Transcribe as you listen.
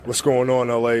What's going on,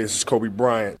 LA? This is Kobe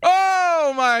Bryant.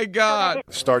 Oh, my God.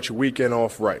 Start your weekend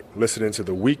off right. Listening to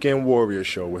the Weekend Warrior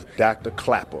Show with Dr.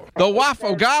 Clapper. The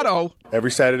Wafogato. Every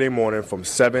Saturday morning from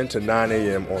 7 to 9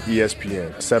 a.m. on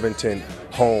ESPN, 710,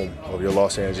 home of your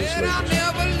Los Angeles Lakers.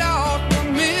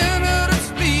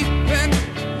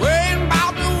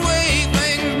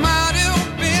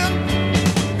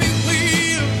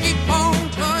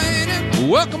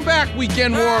 Welcome back,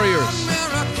 Weekend Warriors.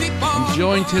 I'm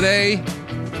joined today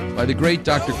by the great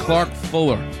Dr. Clark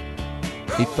Fuller,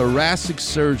 a thoracic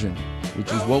surgeon, which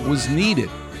is what was needed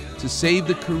to save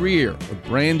the career of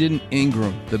Brandon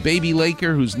Ingram, the baby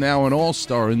Laker who's now an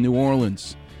all-star in New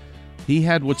Orleans. He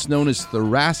had what's known as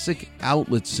thoracic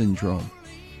outlet syndrome.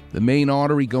 The main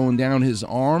artery going down his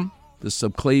arm, the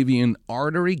subclavian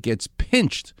artery, gets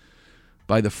pinched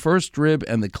by the first rib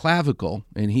and the clavicle,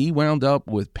 and he wound up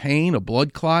with pain, a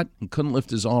blood clot, and couldn't lift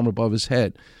his arm above his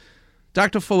head.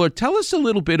 Dr. Fuller, tell us a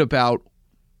little bit about,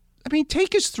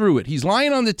 take us through it. He's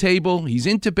lying on the table, he's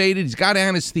intubated, he's got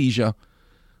anesthesia.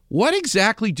 What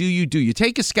exactly do? You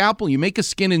take a scalpel, you make a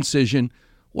skin incision.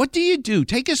 What do you do?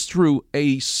 Take us through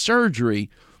a surgery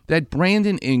that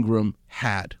Brandon Ingram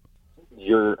had.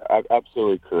 You're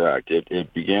absolutely correct.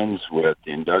 It begins with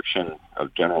the induction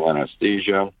of general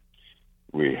anesthesia.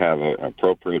 We have an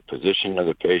appropriate position of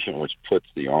the patient, which puts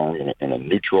the arm in a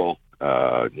neutral,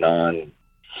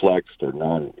 non-flexed or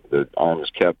the arm is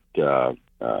kept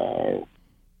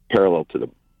parallel to the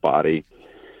body.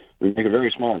 We make a very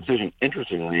small incision,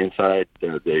 interestingly, inside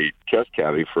the chest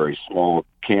cavity for a small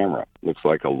camera. Looks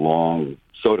like a long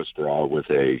soda straw with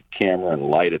a camera and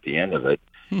light at the end of it.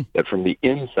 That from the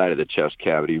inside of the chest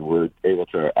cavity, we're able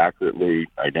to accurately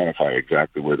identify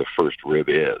exactly where the first rib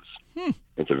is.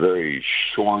 It's a very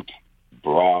short,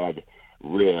 broad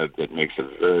rib that makes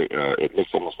it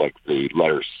looks almost like the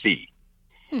letter C.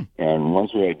 And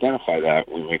once we identify that,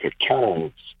 we make a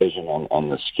counter incision on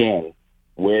the skin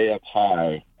way up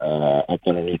high, up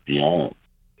underneath the arm.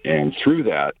 And through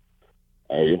that,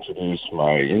 I introduce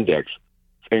my index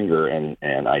finger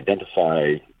and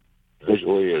identify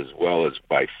visually as well as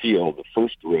by feel the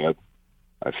first rib.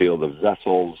 I feel the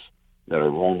vessels that are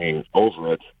running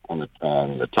over it on the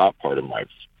top part of my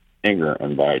finger,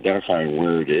 and by identifying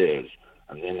where it is,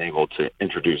 I'm then able to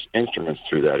introduce instruments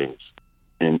through that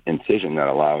incision that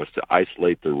allow us to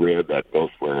isolate the rib at both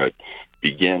where it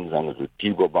begins on the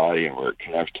vertebral body and where it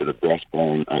connects to the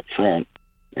breastbone up front,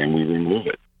 and we remove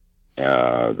it.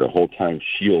 The whole time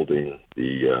shielding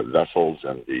the vessels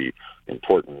and the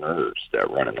important nerves that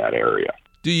run in that area.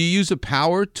 Do you use a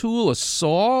power tool, a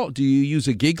saw? Do you use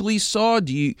a giggly saw?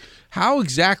 How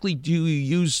exactly do you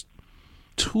use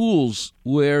tools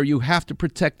where you have to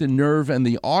protect the nerve and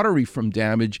the artery from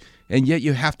damage, and yet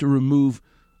you have to remove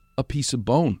a piece of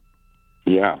bone?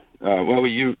 Yeah. Well,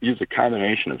 we use a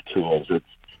combination of tools. It's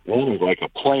one is like a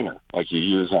planer, like you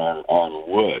use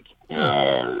on wood.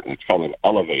 It's called an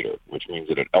elevator, which means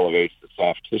that it elevates the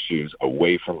soft tissues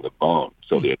away from the bone.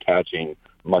 So the attaching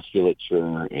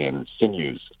musculature and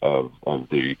sinews of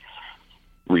the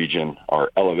region are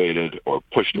elevated or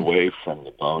pushed away from the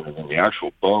bone, and then the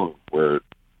actual bone where it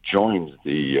joins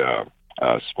the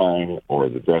spine or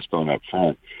the breastbone up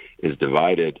front is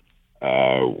divided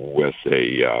with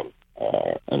an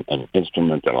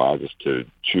instrument that allows us to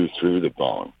chew through the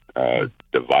bone,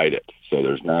 divide it. So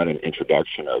there's not an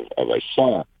introduction of a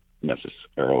saw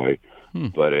necessarily,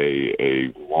 but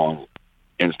a long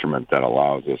instrument that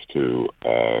allows us to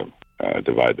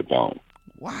divide the bone.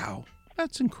 Wow,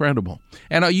 that's incredible.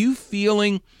 And are you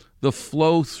feeling the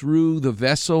flow through the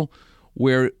vessel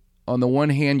where on the one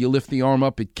hand you lift the arm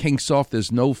up, it kinks off,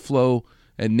 there's no flow,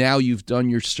 and now you've done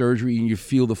your surgery and you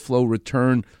feel the flow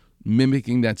return,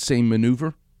 mimicking that same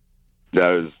maneuver?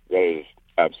 That is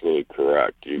absolutely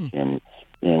correct. You can,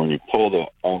 when you pull the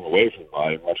arm away from the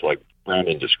body, much like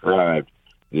Brandon described,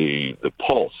 the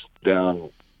pulse down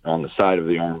on the side of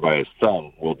the arm by his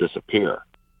thumb will disappear,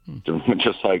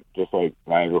 just like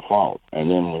Niagara Falls. And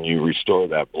then when you restore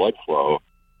that blood flow,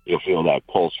 you'll feel that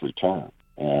pulse return.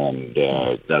 And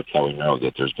that's how we know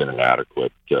that there's been an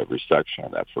adequate resection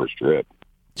of that first rib.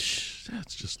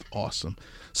 That's just awesome.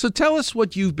 So tell us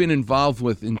what you've been involved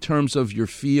with in terms of your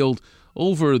field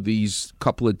over these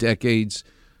couple of decades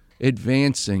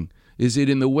advancing. Is it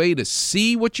in the way to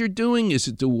see what you're doing? Is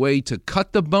it the way to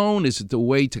cut the bone? Is it the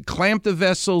way to clamp the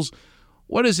vessels?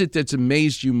 What is it that's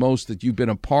amazed you most that you've been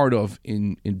a part of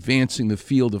in advancing the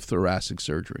field of thoracic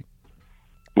surgery?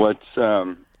 What's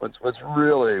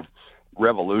really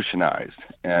revolutionized,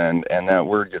 and that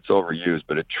word gets overused,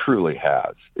 but it truly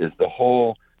has, is the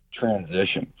whole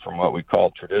transition from what we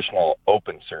call traditional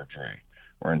open surgery,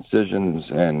 where incisions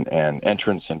and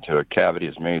entrance into a cavity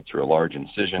is made through a large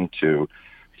incision to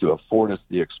afford us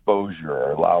the exposure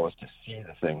or allow us to see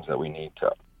the things that we need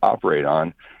to operate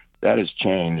on. That has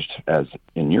changed, as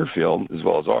in your field as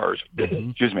well as ours.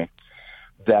 Excuse me.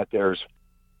 That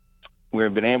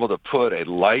we've been able to put a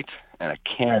light and a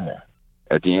camera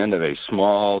at the end of a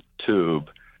small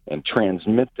tube and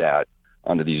transmit that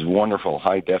onto these wonderful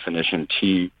high-definition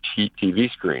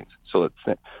TV screens. So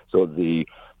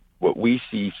what we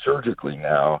see surgically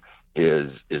now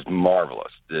is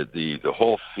marvelous. The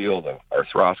whole field of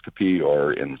arthroscopy,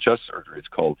 or in chest surgery, it's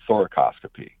called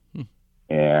thoracoscopy.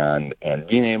 And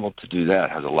being able to do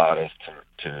that has allowed us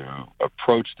to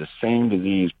approach the same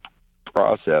disease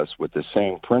process with the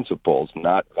same principles,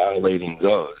 not violating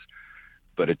those,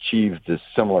 but achieve this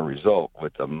similar result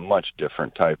with a much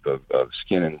different type of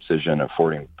skin incision,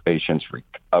 affording patients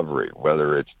recovery,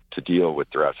 whether it's to deal with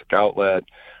thoracic outlet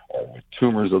or with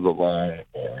tumors of the lung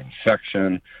or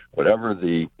infection, whatever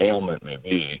the ailment may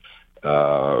be,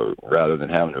 rather than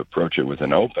having to approach it with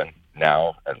an open.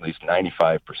 Now, at least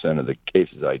 95% of the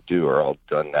cases I do are all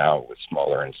done now with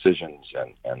smaller incisions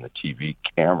and the TV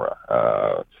camera.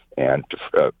 And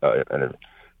kind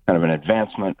of an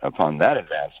advancement upon that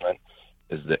advancement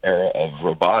is the era of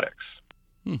robotics,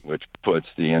 which puts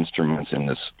the instruments in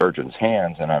the surgeon's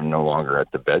hands, and I'm no longer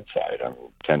at the bedside. I'm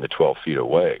 10 to 12 feet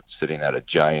away, sitting at a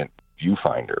giant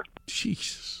viewfinder.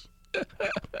 Jesus.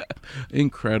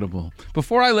 Incredible.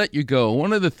 Before I let you go,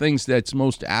 one of the things that's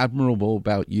most admirable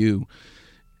about you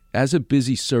as a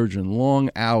busy surgeon, long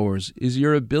hours, is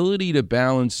your ability to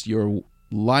balance your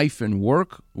life and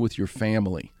work with your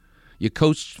family. You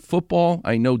coached football.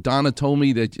 I know Donna told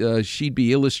me that she'd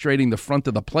be illustrating the front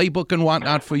of the playbook and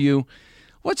whatnot for you.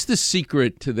 What's the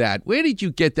secret to that? Where did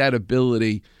you get that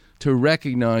ability to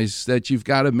recognize that you've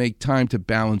got to make time to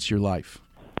balance your life?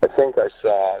 I think I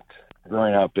saw it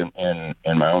growing up in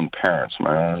my own parents,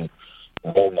 my own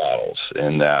role models,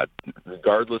 in that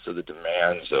regardless of the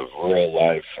demands of rural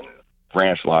life and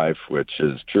ranch life, which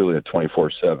is truly a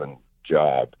 24/7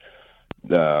 job,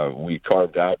 we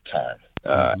carved out time.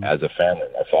 As a family,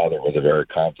 my father was a very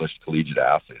accomplished collegiate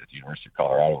athlete at the University of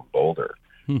Colorado in Boulder,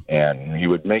 and he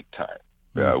would make time,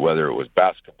 whether it was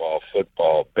basketball,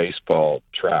 football, baseball,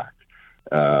 track.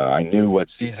 I knew what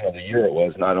season of the year it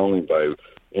was, not only by,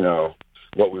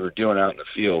 what we were doing out in the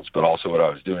fields, but also what I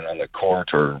was doing on the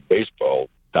court or baseball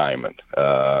diamond.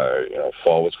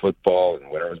 Fall was football, and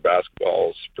winter was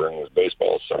basketball, spring was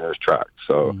baseball, summer was track.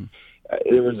 So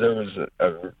there was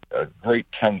a great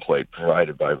template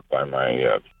provided by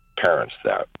my parents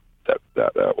that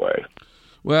way.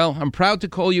 Well, I'm proud to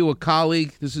call you a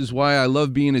colleague. This is why I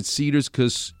love being at Cedars,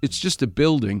 because it's just a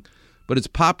building, but it's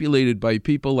populated by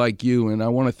people like you, and I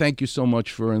want to thank you so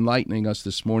much for enlightening us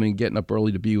this morning, getting up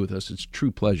early to be with us. It's a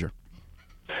true pleasure.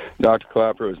 Dr.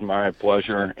 Clapper, it was my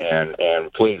pleasure, and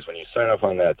please, when you sign up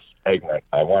on that segment,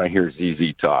 I want to hear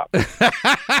ZZ Top.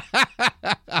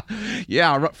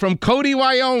 Yeah, from Cody,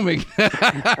 Wyoming.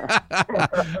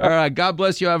 All right, God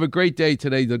bless you. Have a great day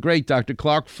today. The great Dr.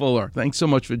 Clark Fuller. Thanks so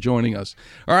much for joining us.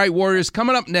 All right, Warriors,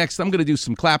 coming up next, I'm going to do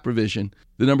some clap revision.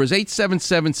 The number is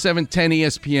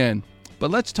 877-710-ESPN. But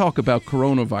let's talk about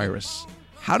coronavirus.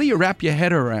 How do you wrap your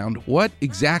head around what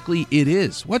exactly it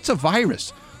is? What's a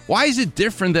virus? Why is it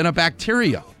different than a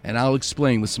bacteria? And I'll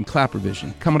explain with some clap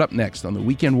revision coming up next on the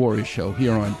Weekend Warriors Show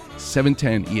here on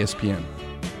 710 ESPN.